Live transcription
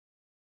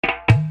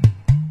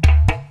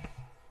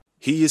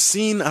He is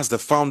seen as the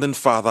founding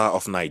father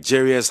of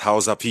Nigeria's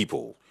Hausa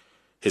people.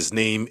 His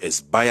name is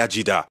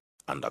Bayajida,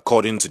 and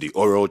according to the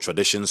oral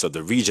traditions of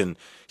the region,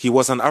 he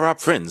was an Arab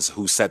prince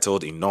who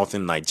settled in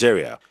northern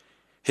Nigeria.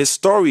 His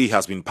story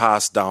has been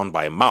passed down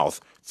by mouth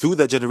through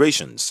the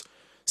generations.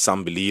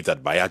 Some believe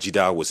that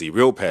Bayajida was a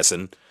real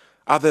person,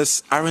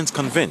 others aren't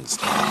convinced.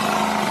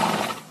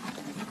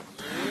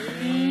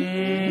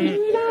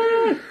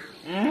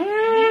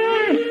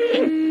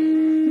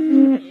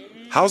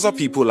 Hausa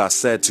people are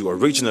said to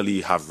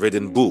originally have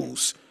ridden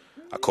bulls.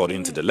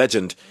 According to the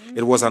legend,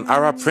 it was an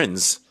Arab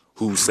prince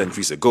who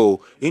centuries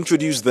ago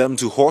introduced them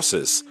to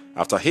horses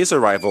after his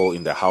arrival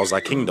in the Hausa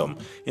kingdom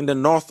in the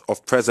north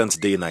of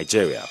present-day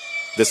Nigeria.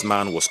 This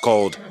man was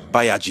called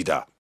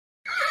Bayajida.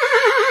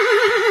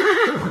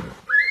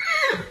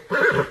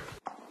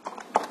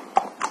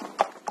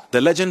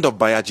 The legend of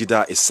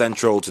Bayajida is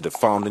central to the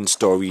founding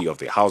story of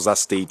the Hausa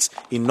states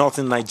in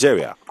northern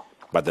Nigeria,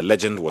 but the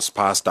legend was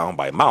passed down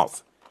by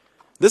mouth.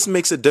 This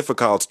makes it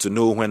difficult to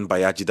know when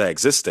Bayajida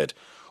existed,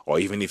 or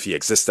even if he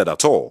existed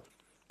at all.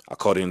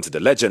 According to the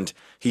legend,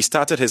 he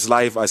started his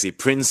life as a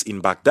prince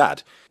in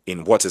Baghdad,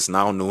 in what is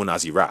now known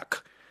as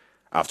Iraq.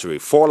 After a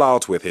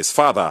fallout with his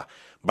father,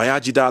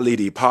 Bayajida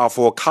led a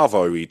powerful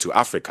cavalry to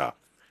Africa.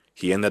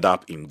 He ended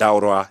up in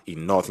Daura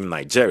in northern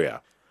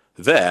Nigeria.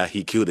 There,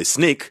 he killed a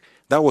snake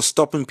that was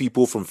stopping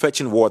people from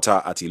fetching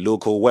water at a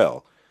local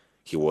well.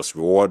 He was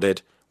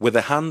rewarded with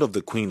the hand of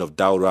the Queen of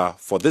Daura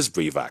for this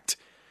brave act.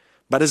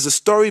 But is the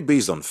story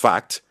based on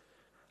fact?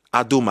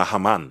 Ado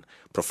Mahaman,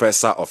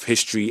 professor of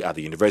history at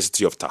the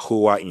University of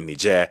Tahoua in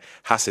Niger,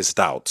 has his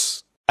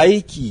doubts.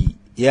 I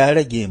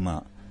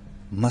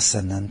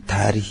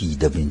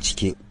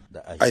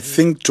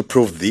think to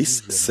prove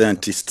this,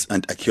 scientists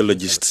and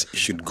archaeologists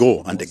should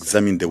go and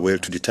examine the well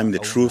to determine the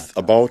truth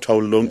about how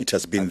long it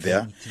has been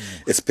there,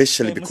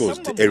 especially because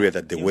the area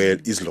that the well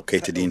is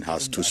located in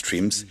has two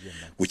streams,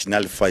 which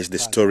nullifies the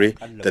story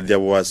that there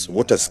was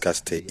water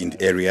scarcity in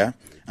the area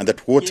and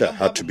that water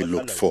had to be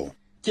looked for.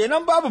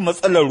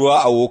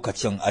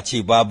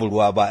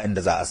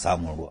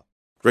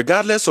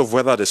 Regardless of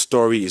whether the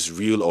story is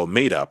real or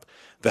made up,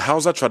 the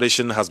Hausa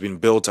tradition has been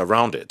built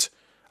around it.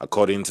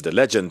 According to the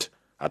legend,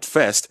 at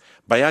first,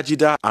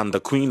 Bayajida and the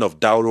Queen of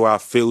Daura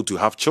failed to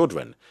have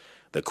children.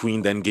 The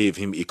queen then gave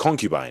him a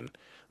concubine.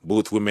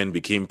 Both women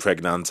became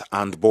pregnant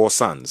and bore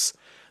sons.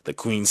 The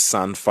queen's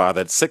son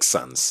fathered 6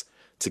 sons.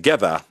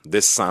 Together,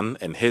 this son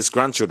and his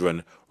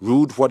grandchildren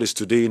ruled what is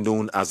today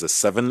known as the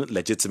 7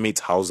 legitimate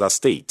Hausa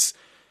states.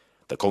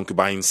 The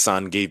concubine's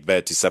son gave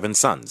birth to 7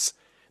 sons.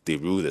 They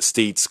ruled the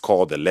states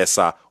called the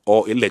lesser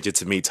or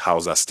illegitimate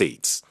Hausa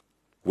states.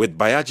 With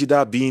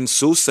Bayajida being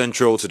so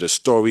central to the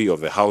story of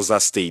the Hausa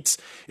states,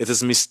 it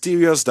is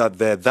mysterious that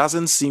there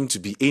doesn't seem to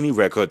be any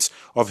records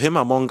of him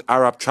among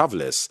Arab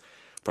travelers.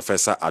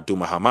 Professor Ado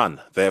Mahaman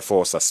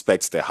therefore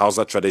suspects the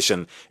Hausa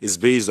tradition is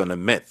based on a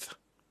myth,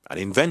 an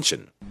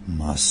invention.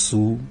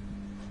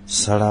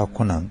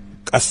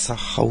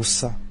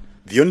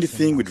 The only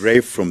thing we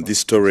derive from this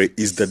story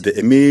is that the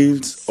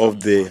emirs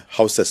of the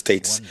Hausa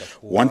states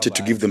wanted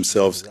to give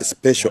themselves a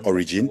special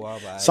origin,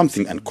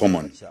 something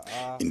uncommon.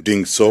 In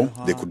doing so,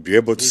 they could be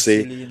able to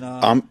say,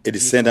 I'm a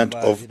descendant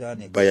of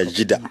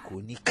Bayajida.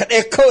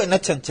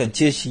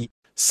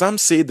 Some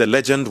say the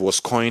legend was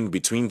coined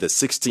between the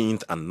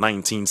 16th and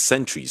 19th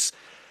centuries,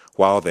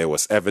 while there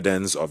was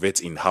evidence of it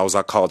in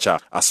Hausa culture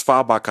as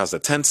far back as the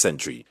 10th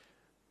century.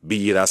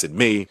 Be it as it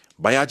may,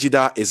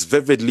 Bayajida is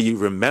vividly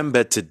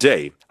remembered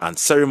today, and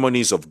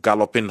ceremonies of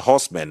galloping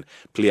horsemen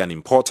play an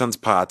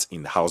important part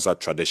in Hausa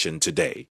tradition today.